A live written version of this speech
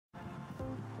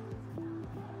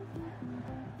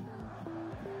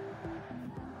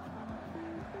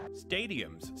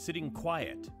Stadiums sitting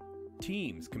quiet.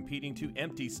 Teams competing to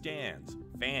empty stands.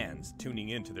 Fans tuning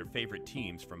in to their favorite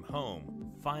teams from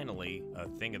home. Finally, a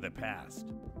thing of the past.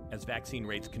 As vaccine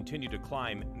rates continue to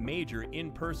climb, major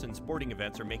in-person sporting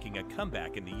events are making a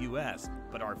comeback in the U.S.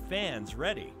 But are fans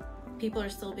ready? People are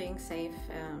still being safe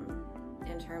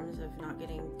in terms of not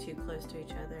getting too close to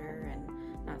each other and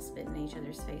not spitting in each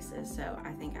other's faces. So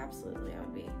I think absolutely I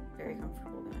would be very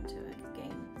comfortable going to a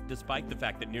game. Despite the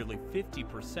fact that nearly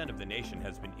 50% of the nation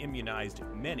has been immunized,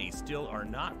 many still are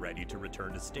not ready to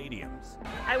return to stadiums.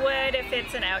 I would if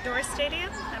it's an outdoor stadium.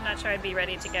 I'm not sure I'd be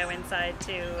ready to go inside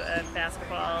to a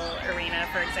basketball arena,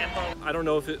 for example. I don't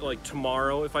know if it, like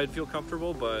tomorrow, if I'd feel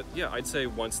comfortable, but yeah, I'd say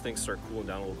once things start cooling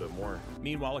down a little bit more.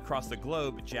 Meanwhile, across the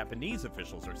globe, Japanese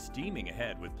officials are steaming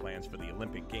ahead with plans for the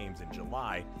Olympic Games in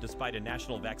July, despite a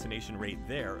national vaccination rate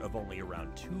there of only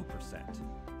around 2%.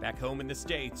 Back home in the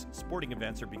States, sporting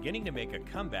events are beginning to make a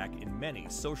comeback in many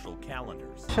social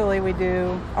calendars. Actually, we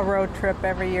do a road trip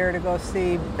every year to go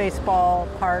see baseball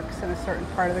parks in a certain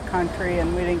part of the country,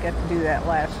 and we didn't get to do that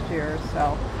last year,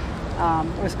 so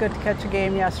it was good to catch a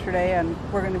game yesterday, and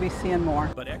we're going to be seeing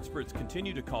more. But experts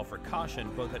continue to call for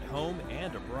caution both at home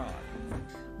and abroad.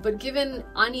 But given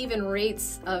uneven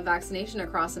rates of vaccination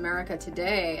across America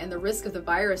today and the risk of the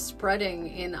virus spreading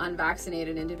in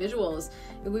unvaccinated individuals,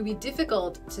 it would be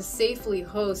difficult to safely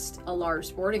host a large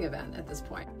sporting event at this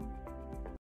point.